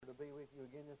you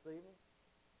again this evening,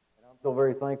 and I'm so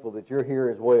very thankful that you're here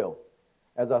as well.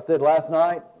 As I said last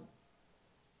night,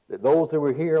 that those who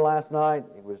were here last night,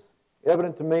 it was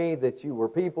evident to me that you were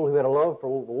people who had a love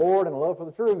for the Lord and a love for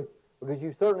the truth, because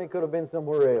you certainly could have been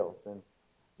somewhere else. And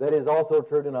that is also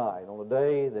true tonight, on a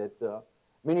day that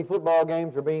many football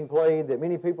games are being played that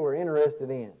many people are interested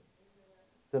in.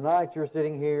 Tonight you're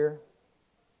sitting here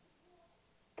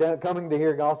coming to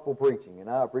hear gospel preaching, and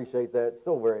I appreciate that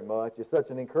so very much. It's such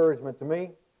an encouragement to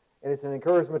me, and it's an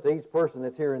encouragement to each person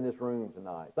that's here in this room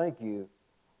tonight. Thank you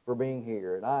for being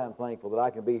here, and I am thankful that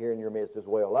I can be here in your midst as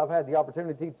well. I've had the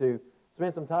opportunity to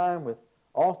spend some time with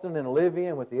Austin and Olivia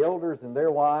and with the elders and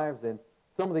their wives and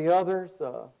some of the others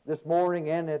this morning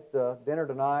and at dinner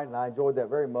tonight, and I enjoyed that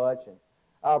very much. And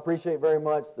I appreciate very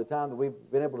much the time that we've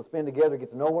been able to spend together, get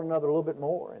to know one another a little bit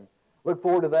more, and look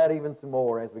forward to that even some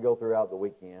more as we go throughout the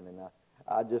weekend. And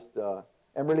I just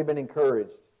am really been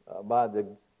encouraged by the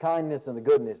kindness and the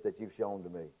goodness that you've shown to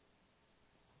me.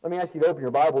 Let me ask you to open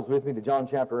your Bibles with me to John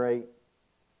chapter 8.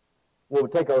 We'll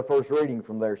take our first reading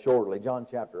from there shortly, John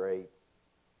chapter 8.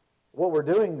 What we're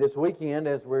doing this weekend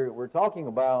as we're talking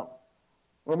about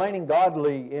remaining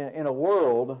godly in a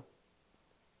world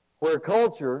where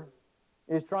culture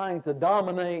is trying to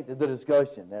dominate the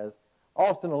discussion, as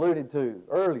Austin alluded to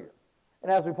earlier.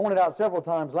 And as we pointed out several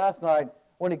times last night,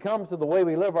 when it comes to the way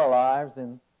we live our lives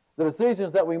and the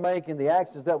decisions that we make and the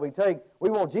actions that we take,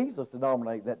 we want Jesus to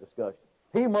dominate that discussion.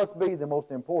 He must be the most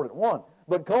important one.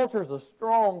 But culture is a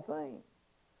strong thing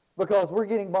because we're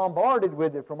getting bombarded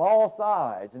with it from all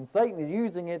sides, and Satan is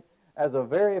using it as a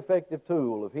very effective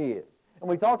tool of his. And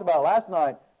we talked about last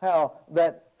night how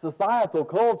that societal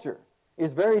culture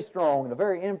is very strong and a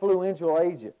very influential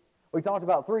agent. We talked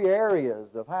about three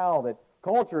areas of how that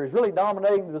culture is really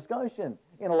dominating the discussion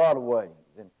in a lot of ways.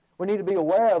 And we need to be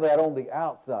aware of that on the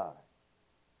outside.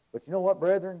 But you know what,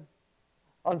 brethren?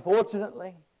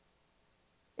 Unfortunately,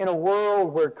 in a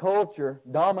world where culture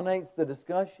dominates the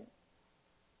discussion,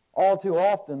 all too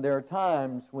often there are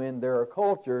times when there are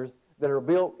cultures that are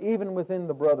built even within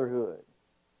the brotherhood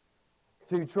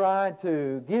to try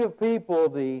to give people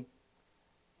the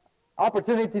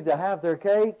opportunity to have their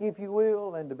cake, if you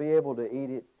will, and to be able to eat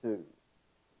it too.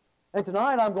 And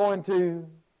tonight I'm going to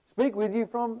speak with you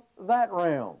from that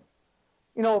realm.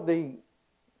 You know,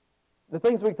 the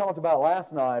things we talked about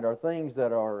last night are things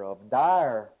that are of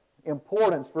dire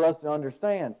importance for us to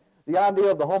understand. The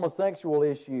idea of the homosexual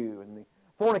issue and the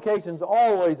fornication is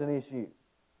always an issue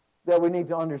that we need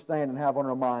to understand and have on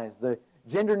our minds. The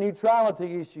gender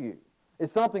neutrality issue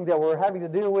is something that we're having to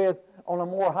deal with on a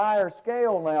more higher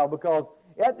scale now because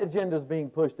that agenda is being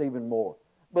pushed even more.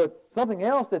 But something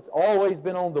else that's always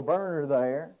been on the burner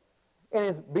there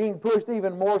and is being pushed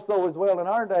even more so as well in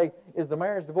our day is the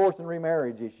marriage, divorce, and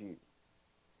remarriage issue.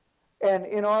 And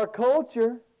in our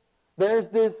culture, there's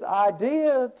this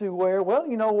idea to where, well,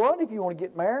 you know what, if you want to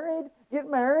get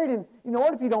married, and you know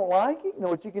what, if you don't like it, you know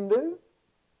what you can do?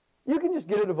 You can just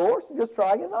get a divorce and just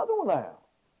try another one out.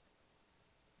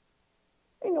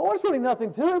 You know, there's really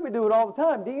nothing to it. We do it all the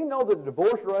time. Do you know that the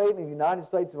divorce rate in the United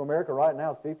States of America right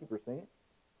now is 50%?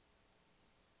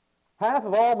 Half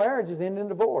of all marriages end in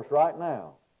divorce right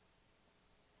now.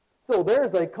 So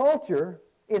there's a culture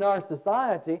in our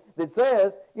society that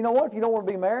says, you know what, if you don't want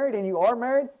to be married and you are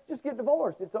married, just get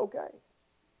divorced. It's okay.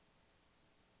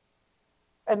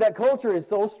 And that culture is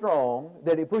so strong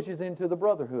that it pushes into the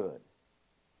brotherhood.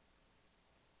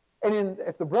 And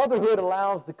if the brotherhood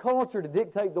allows the culture to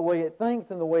dictate the way it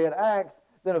thinks and the way it acts,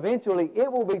 then eventually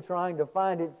it will be trying to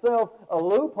find itself a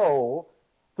loophole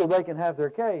so they can have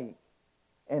their cake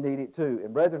and eat it too.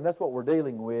 And brethren, that's what we're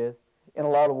dealing with in a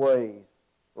lot of ways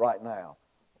right now.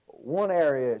 One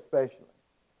area especially.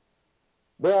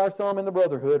 There are some in the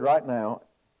brotherhood right now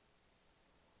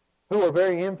who are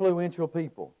very influential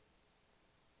people,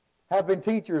 have been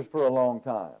teachers for a long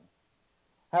time,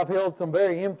 have held some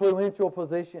very influential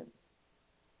positions,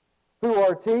 who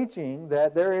are teaching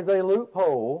that there is a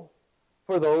loophole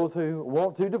for those who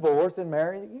want to divorce and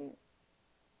marry again.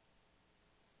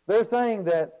 They're saying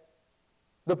that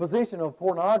the position of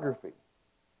pornography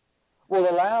will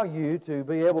allow you to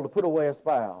be able to put away a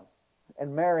spouse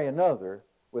and marry another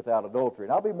without adultery.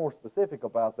 And I'll be more specific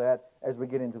about that as we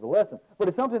get into the lesson. But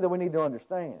it's something that we need to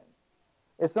understand.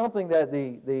 It's something that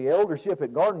the eldership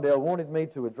at Gardendale wanted me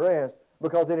to address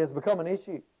because it has become an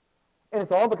issue. And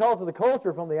it's all because of the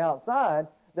culture from the outside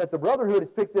that the brotherhood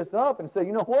has picked this up and said,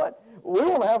 you know what? We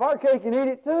want to have our cake and eat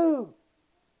it too.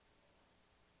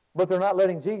 But they're not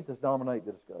letting Jesus dominate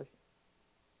the discussion.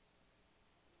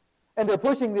 And they're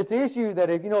pushing this issue that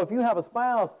if you have a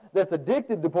spouse that's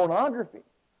addicted to pornography,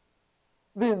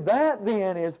 then that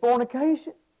then is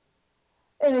fornication.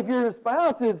 And if your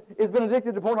spouse has been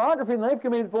addicted to pornography and they've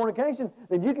committed fornication,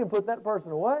 then you can put that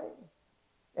person away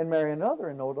and marry another,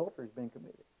 and no adultery has been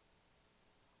committed.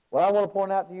 What I want to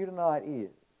point out to you tonight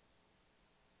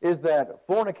is that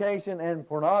fornication and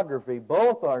pornography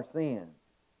both are sins.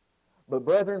 But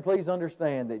brethren, please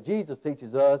understand that Jesus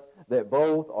teaches us that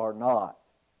both are not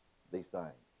these things.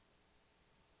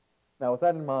 Now, with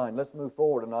that in mind, let's move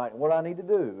forward tonight. And what I need to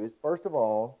do is, first of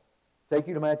all, take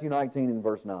you to Matthew 19 and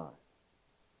verse 9.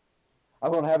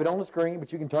 I'm going to have it on the screen,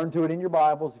 but you can turn to it in your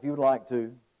Bibles if you would like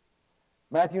to.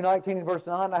 Matthew 19 and verse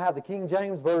 9, I have the King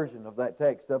James Version of that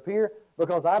text up here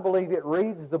because I believe it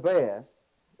reads the best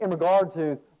in regard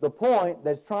to the point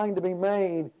that's trying to be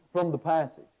made from the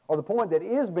passage, or the point that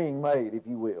is being made, if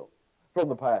you will, from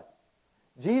the passage.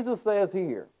 Jesus says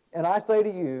here, and I say to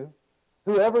you,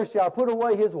 whoever shall put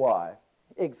away his wife,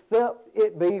 except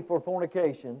it be for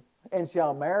fornication, and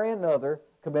shall marry another,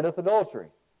 committeth adultery.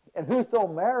 And whoso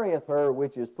marrieth her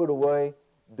which is put away,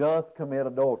 doth commit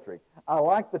adultery. I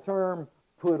like the term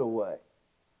put away,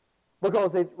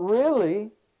 because it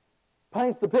really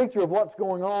paints the picture of what's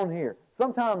going on here.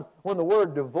 Sometimes when the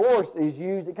word divorce is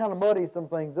used, it kind of muddies some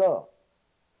things up.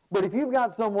 But if you've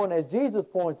got someone, as Jesus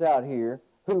points out here,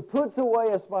 who puts away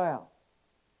a spouse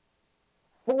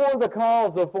for the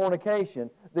cause of fornication,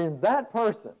 then that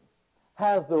person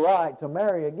has the right to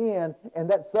marry again, and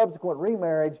that subsequent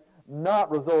remarriage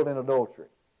not result in adultery.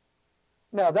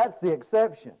 Now, that's the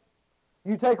exception.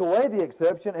 You take away the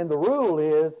exception, and the rule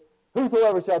is,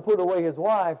 whosoever shall put away his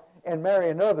wife and marry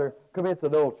another commits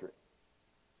adultery.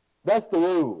 That's the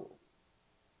rule.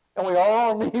 And we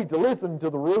all need to listen to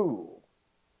the rule.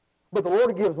 But the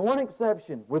Lord gives one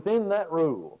exception within that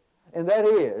rule, and that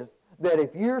is that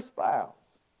if your spouse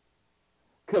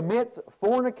commits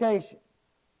fornication,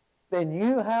 then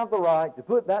you have the right to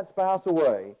put that spouse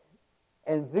away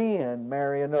and then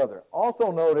marry another.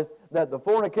 Also notice that the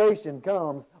fornication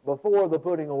comes before the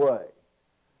putting away.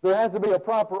 There has to be a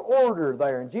proper order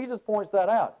there, and Jesus points that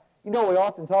out. You know, we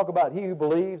often talk about he who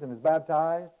believes and is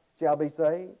baptized shall be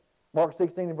saved. Mark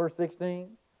 16 and verse 16.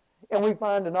 And we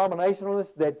find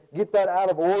denominationalists that get that out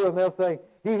of order, and they'll say,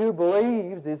 he who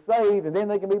believes is saved, and then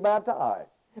they can be baptized.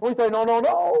 And we say, no, no,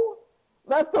 no.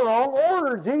 That's the wrong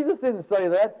order. Jesus didn't say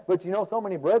that. But you know, so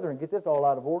many brethren get this all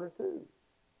out of order too,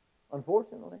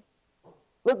 unfortunately.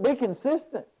 Look, be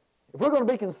consistent. If we're going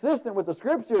to be consistent with the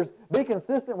Scriptures, be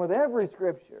consistent with every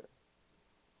Scripture.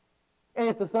 And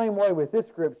it's the same way with this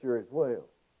Scripture as well.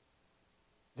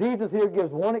 Jesus here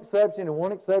gives one exception and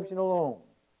one exception alone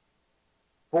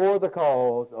for the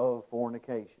cause of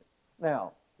fornication.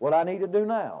 Now, what I need to do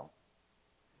now,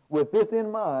 with this in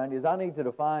mind, is I need to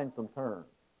define some terms.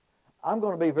 I'm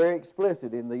going to be very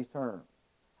explicit in these terms.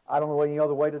 I don't know any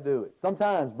other way to do it.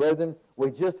 Sometimes, brethren, we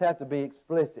just have to be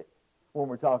explicit when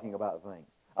we're talking about things.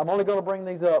 I'm only going to bring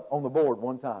these up on the board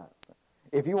one time.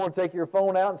 If you want to take your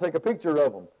phone out and take a picture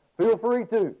of them, feel free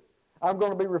to. I'm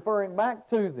going to be referring back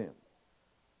to them.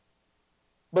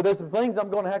 But there's some things I'm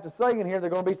going to have to say in here that are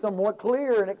going to be somewhat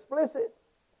clear and explicit.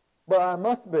 But I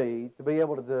must be to be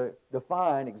able to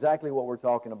define exactly what we're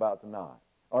talking about tonight.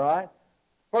 All right?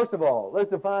 First of all, let's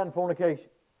define fornication.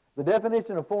 The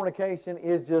definition of fornication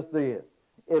is just this: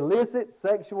 illicit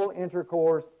sexual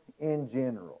intercourse in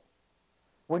general.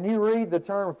 When you read the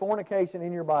term fornication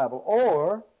in your Bible,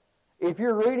 or if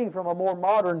you're reading from a more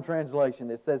modern translation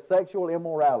that says sexual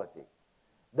immorality,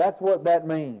 that's what that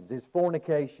means, is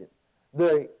fornication.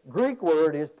 The Greek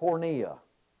word is porneia.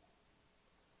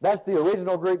 That's the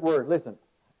original Greek word. Listen,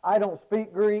 I don't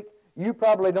speak Greek. You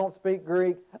probably don't speak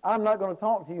Greek. I'm not going to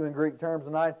talk to you in Greek terms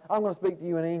tonight. I'm going to speak to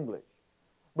you in English.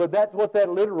 But that's what that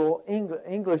literal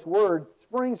English word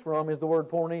springs from, is the word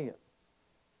porneia.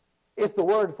 It's the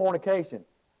word fornication.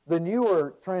 The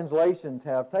newer translations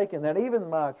have taken that. Even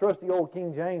my trusty old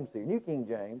King James here, New King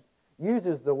James,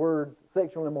 uses the word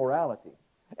sexual immorality.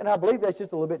 And I believe that's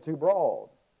just a little bit too broad.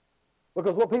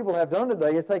 Because what people have done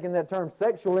today is taken that term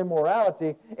sexual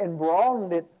immorality and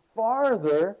broadened it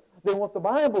farther than what the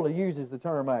Bible uses the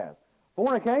term as.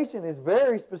 Fornication is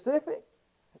very specific,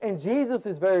 and Jesus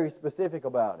is very specific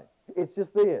about it. It's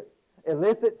just this: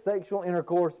 illicit sexual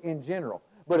intercourse in general.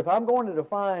 But if I'm going to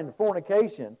define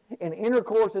fornication and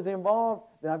intercourse is involved,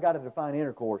 then I've got to define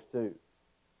intercourse too.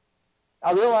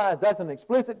 I realize that's an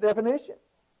explicit definition,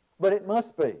 but it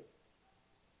must be.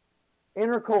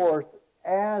 Intercourse,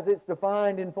 as it's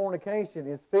defined in fornication,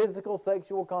 is physical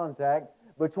sexual contact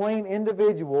between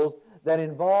individuals that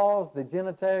involves the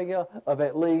genitalia of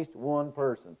at least one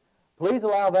person. Please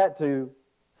allow that to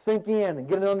sink in and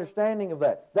get an understanding of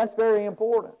that. That's very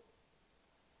important.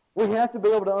 We have to be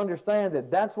able to understand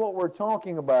that that's what we're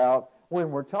talking about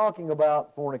when we're talking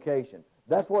about fornication.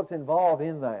 That's what's involved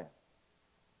in that.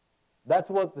 That's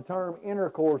what the term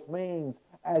intercourse means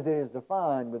as it is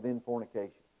defined within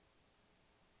fornication.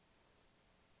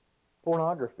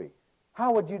 Pornography.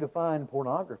 How would you define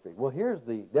pornography? Well, here's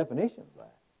the definition of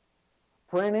that.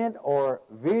 Printed or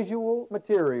visual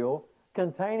material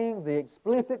containing the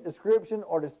explicit description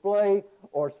or display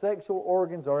or sexual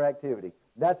organs or activity.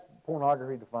 That's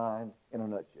pornography defined in a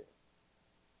nutshell.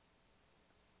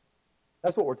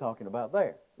 That's what we're talking about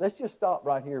there. Let's just stop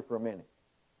right here for a minute.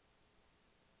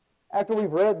 After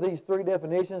we've read these three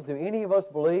definitions, do any of us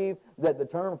believe that the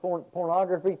term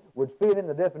pornography would fit in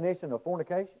the definition of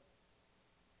fornication?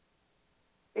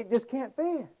 It just can't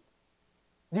fit.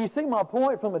 Do you see my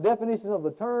point from the definition of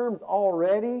the terms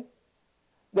already?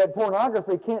 That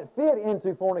pornography can't fit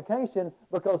into fornication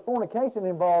because fornication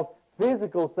involves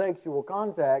physical sexual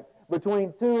contact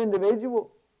between two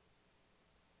individuals.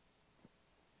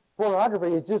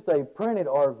 Pornography is just a printed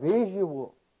or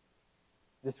visual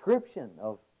description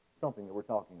of something that we're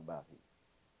talking about here.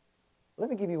 Let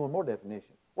me give you one more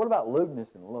definition. What about lewdness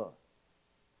and lust?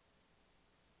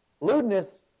 Lewdness,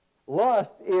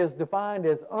 lust, is defined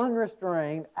as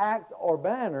unrestrained acts or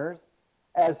banners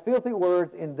as filthy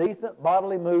words, indecent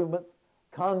bodily movements,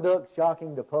 conduct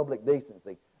shocking to public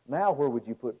decency. Now where would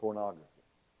you put pornography?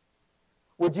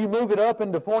 Would you move it up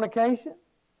into fornication?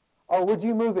 Or would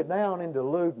you move it down into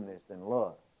lewdness and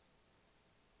lust?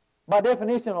 By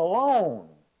definition alone,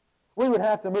 we would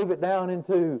have to move it down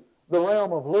into the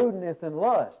realm of lewdness and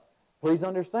lust. Please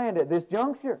understand, at this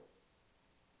juncture,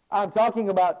 I'm talking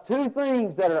about two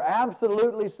things that are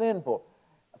absolutely sinful.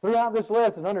 Throughout this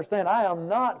lesson, understand, I am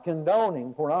not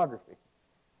condoning pornography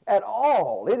at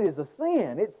all. It is a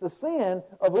sin. It's the sin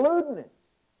of lewdness.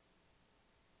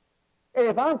 And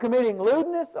if I'm committing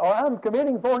lewdness or I'm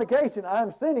committing fornication,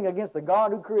 I'm sinning against the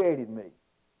God who created me.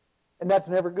 And that's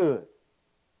never good.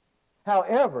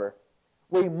 However,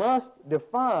 we must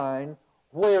define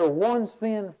where one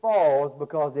sin falls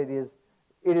because it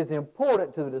is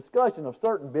important to the discussion of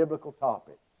certain biblical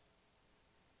topics.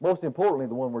 Most importantly,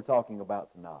 the one we're talking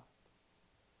about tonight.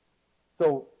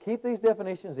 So keep these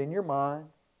definitions in your mind.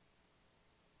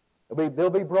 They'll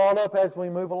be brought up as we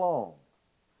move along.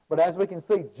 But as we can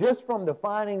see, just from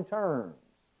defining terms,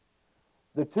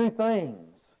 the two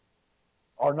things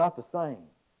are not the same.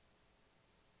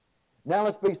 Now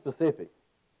let's be specific.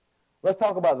 Let's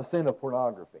talk about the sin of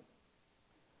pornography.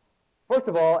 First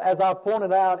of all, as I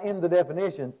pointed out in the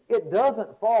definitions, it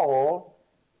doesn't fall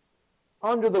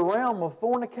under the realm of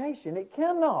fornication. It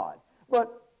cannot.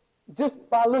 But just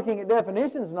by looking at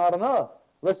definitions, not enough.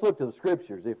 Let's look to the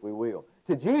Scriptures, if we will.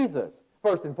 To Jesus,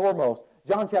 first and foremost,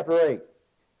 John chapter 8.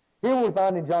 Here we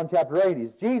find in John chapter 8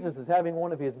 is Jesus is having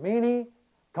one of his many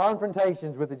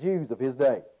confrontations with the Jews of his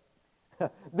day.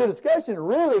 The discussion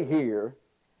really here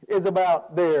is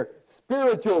about their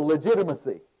spiritual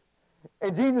legitimacy.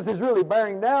 And Jesus is really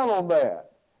bearing down on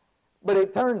that. But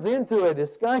it turns into a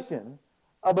discussion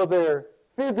about their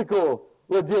physical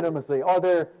legitimacy or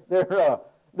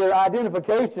their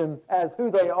identification as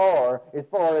who they are as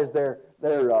far as their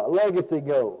legacy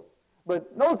goes.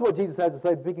 But notice what Jesus has to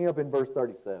say, picking up in verse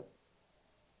 37.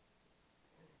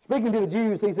 Speaking to the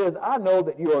Jews, he says, I know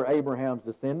that you are Abraham's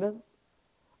descendants,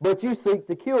 but you seek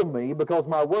to kill me because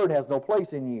my word has no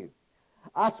place in you.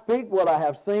 I speak what I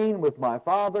have seen with my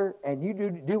father, and you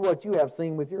do what you have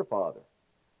seen with your father.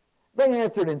 They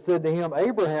answered and said to him,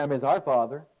 Abraham is our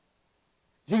father.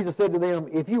 Jesus said to them,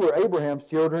 if you were Abraham's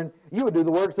children, you would do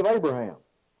the works of Abraham.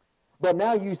 But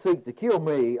now you seek to kill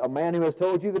me, a man who has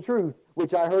told you the truth,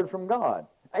 which I heard from God.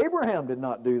 Abraham did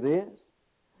not do this.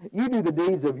 You do the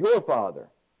deeds of your father.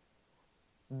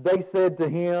 They said to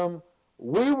him,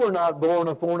 we were not born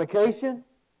of fornication.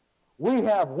 We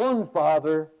have one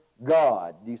Father,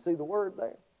 God. Do you see the word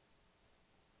there?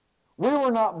 We were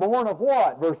not born of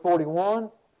what? Verse 41,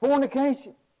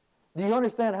 fornication. Do you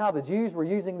understand how the Jews were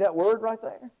using that word right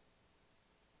there?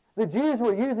 The Jews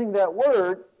were using that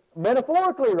word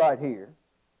metaphorically right here.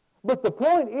 But the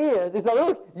point is that,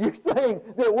 look, you're saying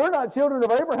that we're not children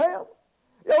of Abraham?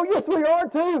 Oh, yes, we are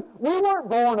too. We weren't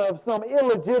born of some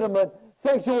illegitimate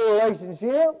sexual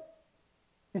relationship.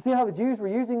 You see how the Jews were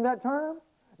using that term?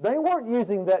 They weren't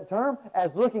using that term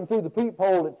as looking through the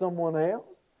peephole at someone else.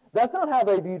 That's not how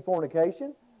they viewed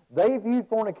fornication. They viewed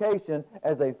fornication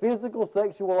as a physical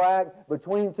sexual act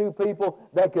between two people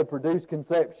that could produce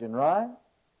conception, right?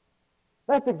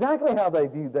 That's exactly how they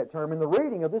viewed that term in the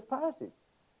reading of this passage.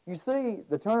 You see,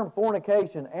 the term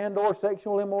fornication and or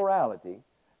sexual immorality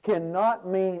cannot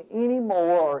mean any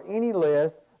more or any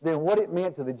less than what it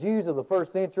meant to the Jews of the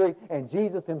first century and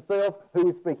Jesus himself who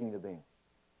was speaking to them.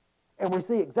 And we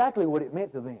see exactly what it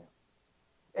meant to them.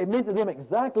 It meant to them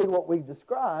exactly what we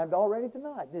described already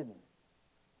tonight, didn't it?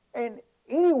 And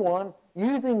anyone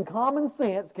using common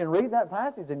sense can read that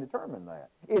passage and determine that.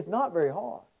 It's not very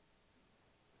hard.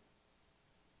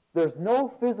 There's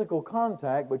no physical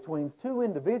contact between two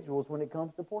individuals when it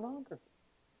comes to pornography.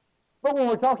 But when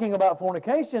we're talking about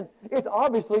fornication, it's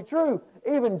obviously true.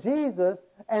 Even Jesus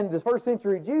and the first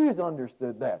century Jews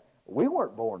understood that. We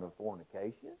weren't born of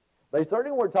fornication. They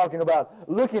certainly weren't talking about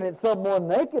looking at someone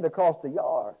naked across the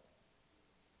yard.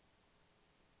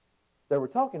 They were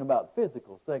talking about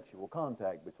physical sexual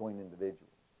contact between individuals.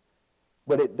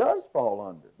 But it does fall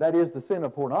under, that is the sin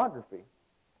of pornography,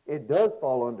 it does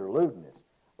fall under lewdness.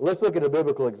 Let's look at a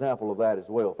biblical example of that as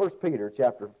well. 1 Peter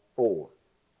chapter 4.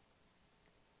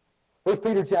 1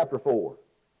 Peter chapter 4.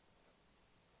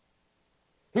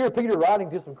 Here Peter writing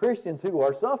to some Christians who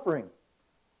are suffering.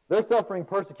 They're suffering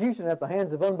persecution at the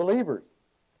hands of unbelievers.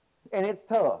 And it's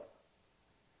tough.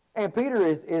 And Peter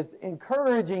is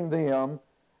encouraging them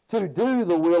to do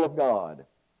the will of God.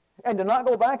 And to not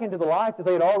go back into the life that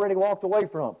they had already walked away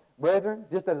from. Brethren,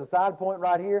 just as a side point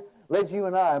right here, let's you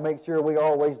and I make sure we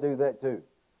always do that too.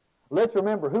 Let's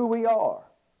remember who we are.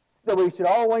 That we should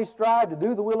always strive to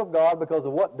do the will of God because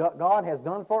of what God has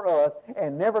done for us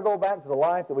and never go back to the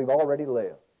life that we've already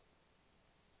lived.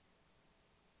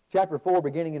 Chapter 4,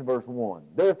 beginning in verse 1.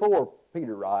 Therefore,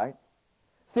 Peter writes,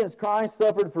 since Christ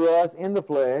suffered for us in the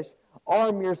flesh,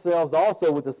 arm yourselves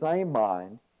also with the same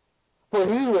mind. For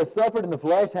he who has suffered in the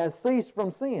flesh has ceased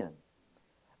from sin,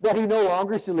 that he no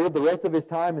longer should live the rest of his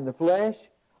time in the flesh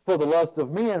for the lust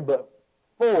of men, but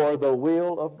for the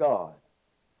will of God.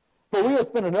 For we have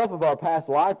spent enough of our past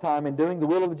lifetime in doing the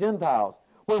will of the Gentiles,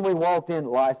 when we walked in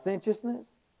licentiousness,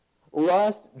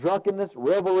 lust, drunkenness,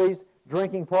 revelries,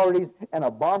 drinking parties, and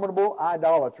abominable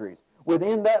idolatries.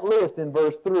 Within that list in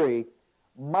verse 3,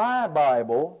 my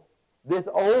Bible, this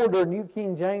older New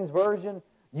King James Version,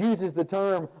 uses the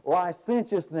term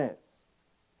licentiousness.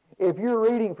 If you're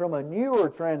reading from a newer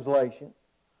translation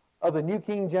of the New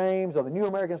King James or the New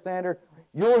American Standard,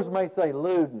 yours may say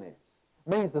lewdness.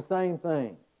 It means the same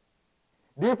thing.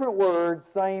 Different words,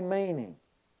 same meaning.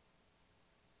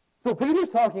 So Peter's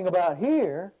talking about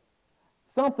here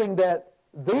something that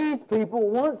these people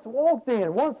once walked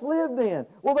in, once lived in.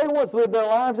 Well, they once lived their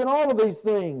lives in all of these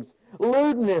things.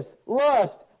 Lewdness,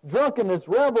 lust, drunkenness,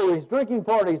 revelries, drinking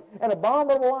parties, and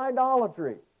abominable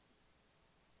idolatry.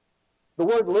 The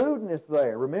word lewdness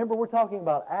there, remember we're talking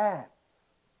about acts.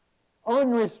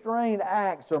 Unrestrained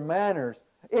acts or manners,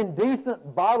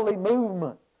 indecent bodily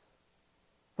movements.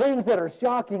 Things that are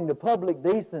shocking to public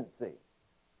decency.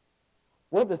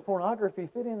 Well, does pornography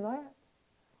fit in that?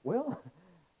 Well,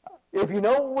 if you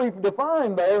know what we've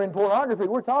defined there in pornography,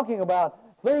 we're talking about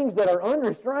things that are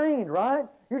unrestrained, right?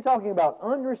 You're talking about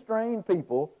unrestrained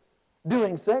people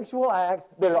doing sexual acts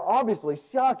that are obviously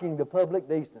shocking to public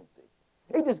decency.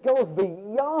 It just goes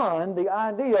beyond the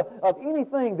idea of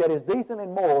anything that is decent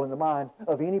and moral in the minds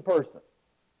of any person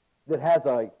that has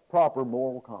a proper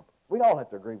moral compass. We all have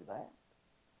to agree with that.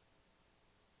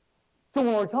 So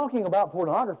when we're talking about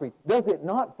pornography, does it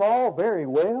not fall very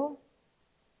well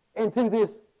into this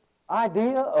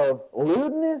idea of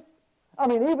lewdness? I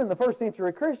mean, even the first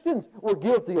century Christians were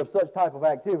guilty of such type of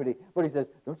activity. But he says,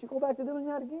 don't you go back to doing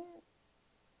that again?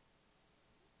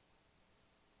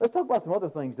 Let's talk about some other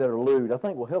things that are lewd. I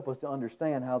think will help us to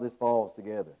understand how this falls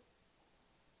together.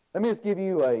 Let me just give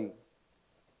you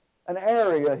an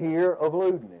area here of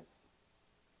lewdness.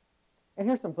 And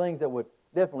here's some things that would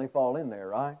definitely fall in there,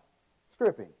 right?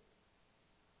 Stripping.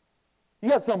 You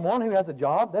got someone who has a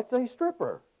job, that's a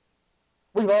stripper.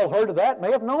 We've all heard of that, may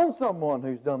have known someone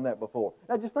who's done that before.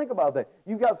 Now just think about that.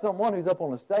 You've got someone who's up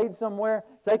on a stage somewhere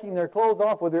taking their clothes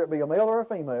off, whether it be a male or a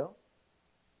female.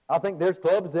 I think there's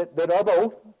clubs that are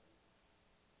both.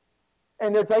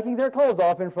 And they're taking their clothes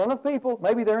off in front of people.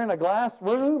 Maybe they're in a glass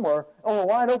room or on a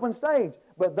wide open stage.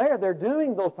 But they're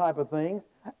doing those type of things,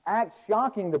 acts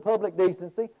shocking to public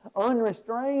decency,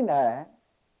 unrestrained acts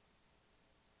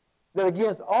that are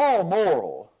against all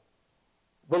moral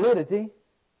validity.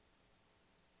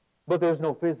 But there's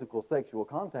no physical sexual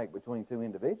contact between two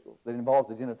individuals that involves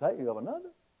the genitalia of another.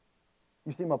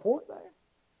 You see my point there?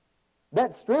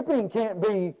 That stripping can't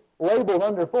be labeled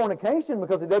under fornication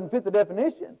because it doesn't fit the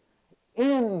definition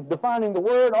in defining the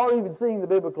word or even seeing the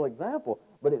biblical example.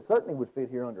 But it certainly would fit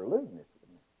here under lewdness,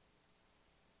 wouldn't it?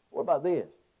 What about this?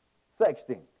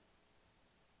 Sexting.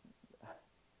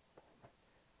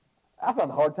 I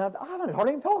find it hard to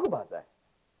even talk about that.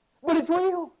 But it's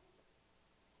real.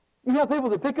 You have people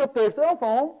that pick up their cell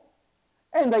phone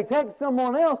and they text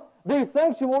someone else these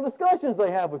sexual discussions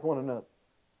they have with one another.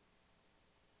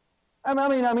 I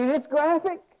mean, it's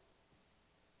graphic.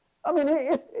 I mean,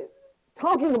 it's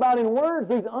talking about in words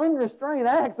these unrestrained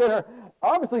acts that are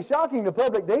obviously shocking to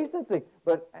public decency.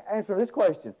 But answer this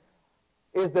question.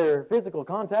 Is there physical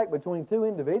contact between two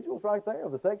individuals right there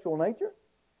of the sexual nature?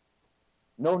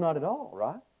 No, not at all,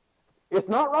 right? It's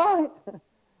not right.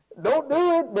 Don't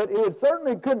do it, but it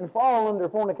certainly couldn't fall under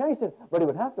fornication, but it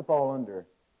would have to fall under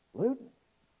lewdness.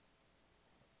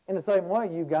 In the same way,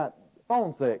 you got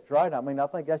phone sex, right? I mean, I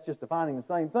think that's just defining the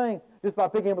same thing, just by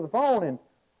picking up the phone and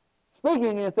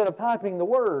speaking instead of typing the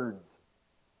words.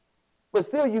 But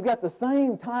still, you got the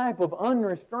same type of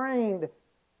unrestrained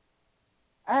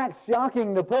acts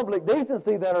shocking to public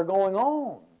decency that are going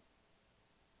on.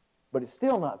 But it's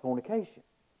still not fornication.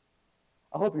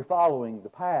 I hope you're following the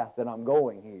path that I'm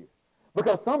going here.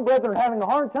 Because some brethren are having a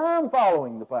hard time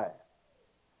following the path.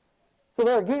 So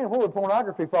there again, where would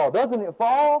pornography fall? Doesn't it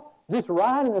fall just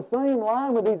right in the same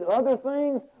line with these other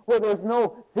things where there's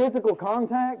no physical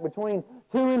contact between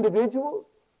two individuals?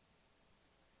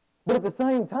 But at the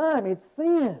same time, it's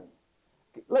sin.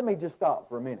 Let me just stop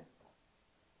for a minute.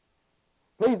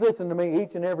 Please listen to me,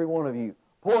 each and every one of you.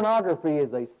 Pornography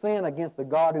is a sin against the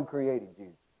God who created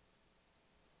you.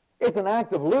 It's an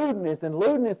act of lewdness, and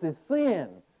lewdness is sin.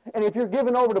 And if you're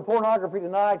given over to pornography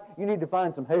tonight, you need to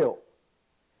find some help.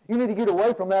 You need to get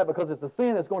away from that because it's a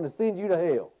sin that's going to send you to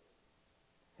hell.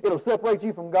 It'll separate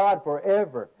you from God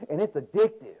forever, and it's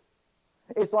addictive.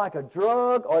 It's like a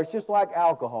drug, or it's just like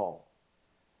alcohol.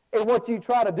 And what you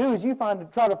try to do is you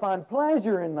try to find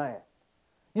pleasure in that.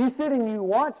 You sit and you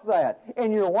watch that,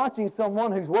 and you're watching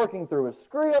someone who's working through a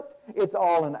script. It's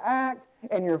all an act,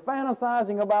 and you're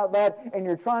fantasizing about that, and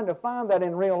you're trying to find that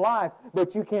in real life,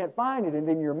 but you can't find it, and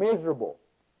then you're miserable.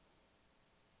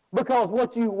 Because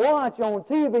what you watch on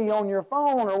TV, on your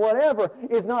phone, or whatever,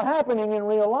 is not happening in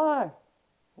real life.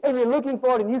 And you're looking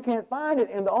for it, and you can't find it,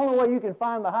 and the only way you can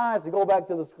find the high is to go back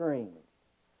to the screen.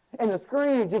 And the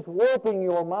screen is just warping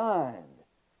your mind.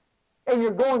 And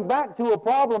you're going back to a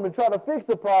problem to try to fix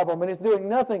the problem, and it's doing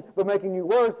nothing but making you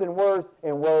worse and worse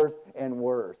and worse and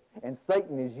worse. And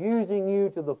Satan is using you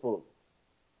to the full.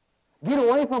 Get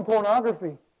away from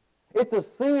pornography. It's a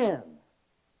sin.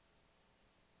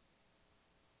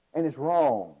 And it's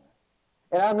wrong.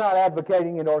 And I'm not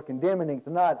advocating it or condemning it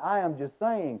tonight. I am just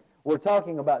saying we're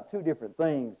talking about two different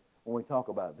things when we talk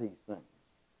about these things.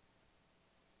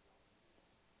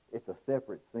 It's a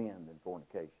separate sin than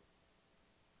fornication.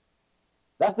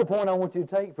 That's the point I want you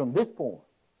to take from this point.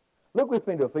 Look with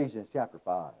me to Ephesians chapter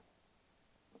 5.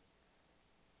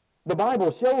 The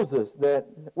Bible shows us that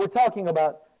we're talking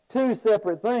about two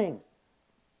separate things.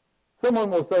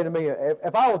 Someone will say to me,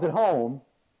 if I was at home,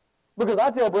 because I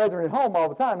tell brethren at home all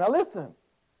the time, now listen,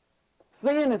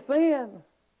 sin is sin.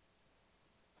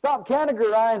 Stop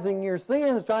categorizing your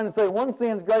sins, trying to say one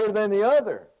sin's greater than the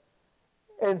other.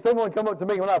 And someone come up to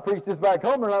me when I preach this back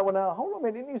home, and I went, now, hold on a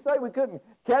minute, didn't you say we couldn't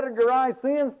categorize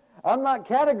sins? I'm not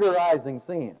categorizing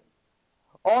sin.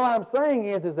 All I'm saying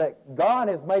is that God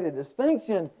has made a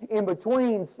distinction in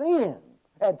between sins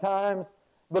at times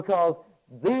because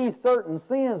these certain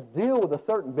sins deal with a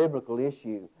certain biblical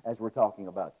issue as we're talking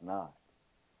about tonight.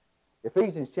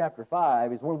 Ephesians chapter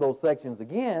 5 is one of those sections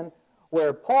again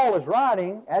where Paul is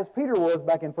writing, as Peter was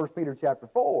back in 1 Peter chapter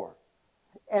 4,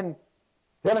 and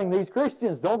telling these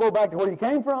Christians, don't go back to where you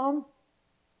came from.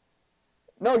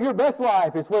 No, your best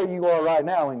life is where you are right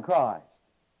now in Christ.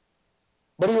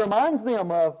 But he reminds them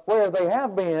of where they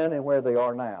have been and where they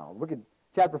are now. Look at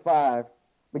chapter 5,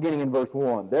 beginning in verse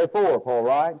 1. Therefore, Paul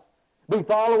writes, be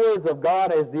followers of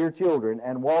God as dear children,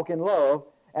 and walk in love,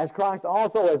 as Christ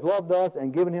also has loved us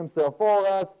and given himself for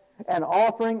us, an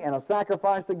offering and a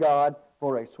sacrifice to God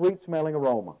for a sweet-smelling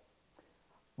aroma.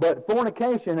 But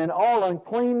fornication and all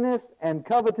uncleanness and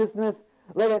covetousness,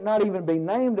 let it not even be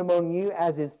named among you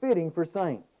as is fitting for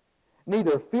saints.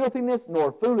 Neither filthiness,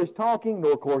 nor foolish talking,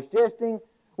 nor coarse jesting,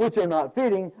 which are not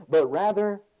fitting, but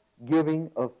rather giving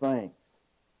of thanks.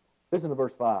 Listen to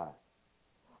verse 5.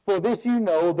 For this you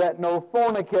know that no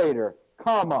fornicator,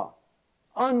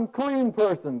 unclean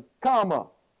person,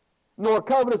 nor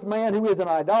covetous man who is an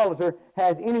idolater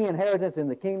has any inheritance in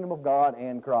the kingdom of God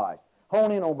and Christ.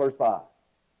 Hone in on verse 5.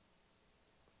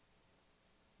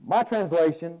 My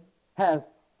translation has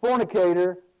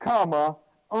fornicator,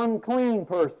 unclean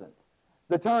person.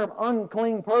 The term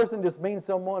unclean person just means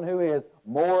someone who is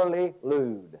morally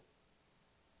lewd.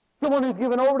 Someone who's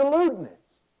given over to lewdness.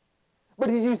 But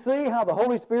did you see how the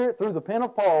Holy Spirit, through the pen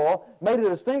of Paul, made a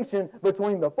distinction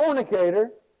between the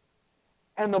fornicator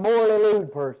and the morally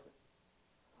lewd person?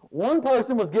 One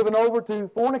person was given over to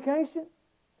fornication.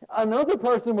 Another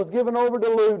person was given over to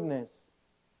lewdness.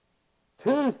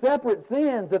 two separate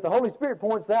sins that the Holy Spirit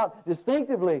points out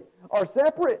distinctively are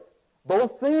separate.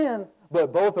 Both sin,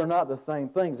 but both are not the same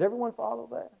thing. Does everyone follow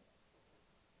that?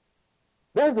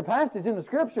 There's a passage in the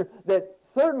Scripture that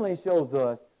certainly shows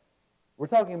us we're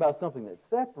talking about something that's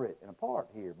separate and apart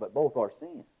here, but both are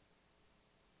sin.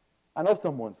 I know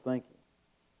someone's thinking,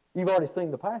 you've already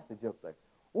seen the passage up there.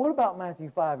 What about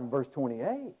Matthew 5 and verse 28?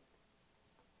 Well,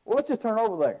 let's just turn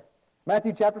over there.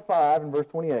 Matthew chapter 5 and verse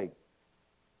 28.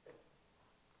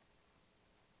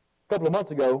 A couple of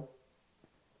months ago,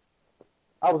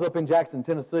 I was up in Jackson,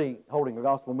 Tennessee, holding a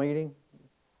gospel meeting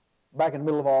back in the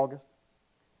middle of August.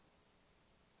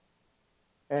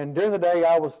 And during the day,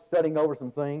 I was studying over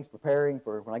some things, preparing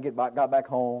for when I got back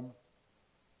home.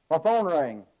 My phone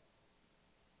rang.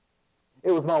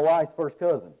 It was my wife's first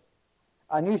cousin.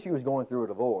 I knew she was going through a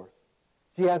divorce.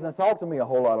 She hasn't talked to me a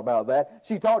whole lot about that.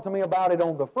 She talked to me about it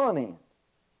on the front end.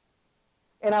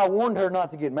 And I warned her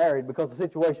not to get married because the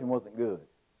situation wasn't good.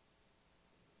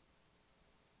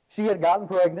 She had gotten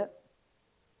pregnant.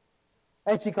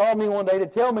 And she called me one day to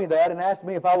tell me that and asked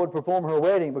me if I would perform her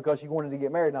wedding because she wanted to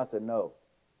get married. And I said, no.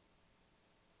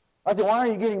 I said, why are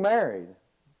you getting married?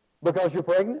 Because you're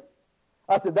pregnant?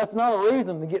 I said, that's not a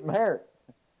reason to get married.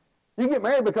 You get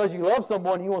married because you love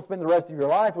someone and you want to spend the rest of your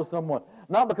life with someone,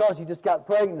 not because you just got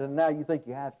pregnant and now you think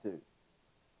you have to.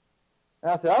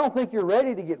 And I said, I don't think you're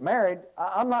ready to get married.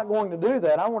 I'm not going to do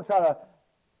that. I want to try to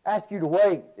ask you to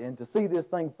wait and to see this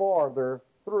thing farther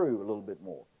through a little bit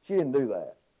more. She didn't do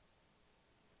that.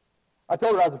 I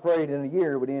told her I was afraid in a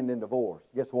year it would end in divorce.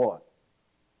 Guess what?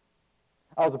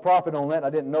 I was a prophet on that and I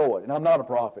didn't know it. And I'm not a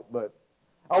prophet, but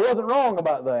I wasn't wrong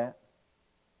about that.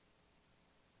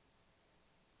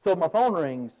 So my phone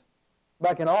rings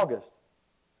back in August.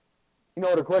 You know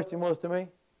what her question was to me?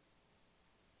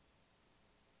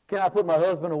 Can I put my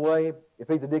husband away if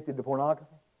he's addicted to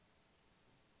pornography?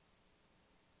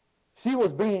 She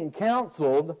was being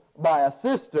counseled by a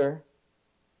sister,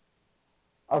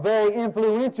 a very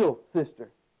influential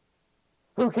sister,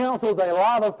 who counsels a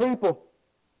lot of people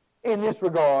in this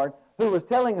regard, who was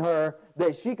telling her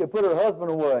that she could put her husband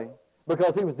away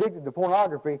because he was addicted to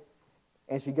pornography,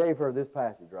 and she gave her this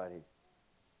passage right here.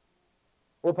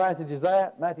 What passage is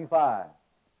that? Matthew 5.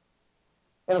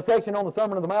 In a section on the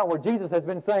Sermon on the Mount where Jesus has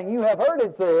been saying, you have heard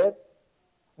it said,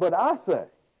 but I say.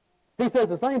 He says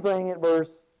the same thing in verse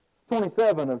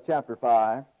 27 of chapter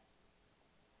 5.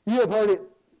 You have heard it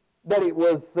that it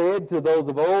was said to those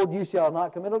of old, you shall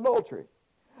not commit adultery.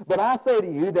 But I say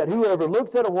to you that whoever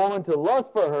looks at a woman to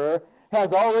lust for her has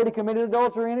already committed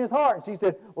adultery in his heart. And she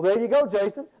said, well, there you go,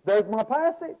 Jason. There's my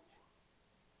passage.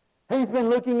 He's been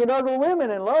looking at other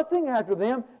women and lusting after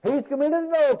them. He's committed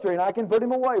adultery, and I can put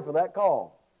him away for that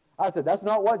cause. I said, that's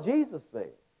not what Jesus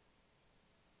said.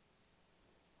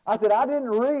 I said, I didn't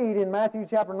read in Matthew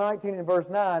chapter 19 and verse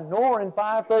 9, nor in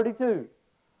 5:32,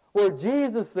 where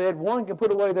Jesus said one can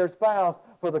put away their spouse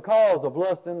for the cause of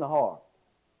lust in the heart.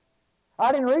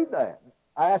 I didn't read that.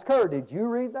 I asked her, did you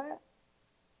read that?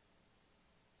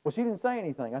 Well, she didn't say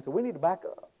anything. I said, we need to back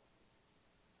up.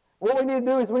 What we need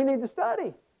to do is we need to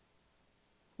study.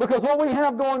 Because what we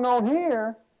have going on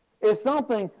here is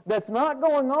something that's not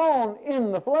going on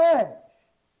in the flesh.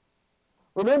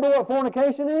 Remember what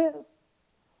fornication is?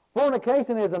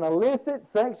 Fornication is an illicit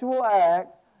sexual act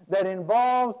that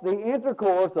involves the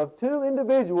intercourse of two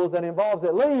individuals, that involves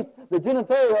at least the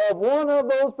genitalia of one of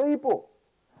those people.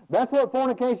 That's what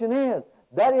fornication is.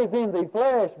 That is in the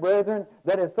flesh, brethren.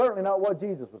 That is certainly not what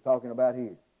Jesus was talking about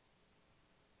here.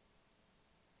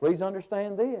 Please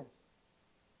understand this.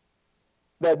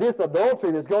 That this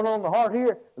adultery that's going on in the heart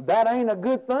here, that ain't a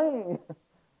good thing.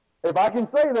 If I can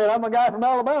say that, I'm a guy from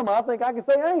Alabama, I think I can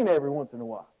say ain't every once in a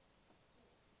while.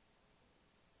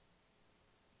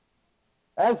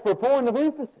 As for point of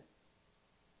emphasis,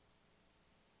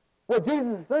 what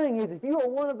Jesus is saying is if you are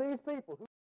one of these people who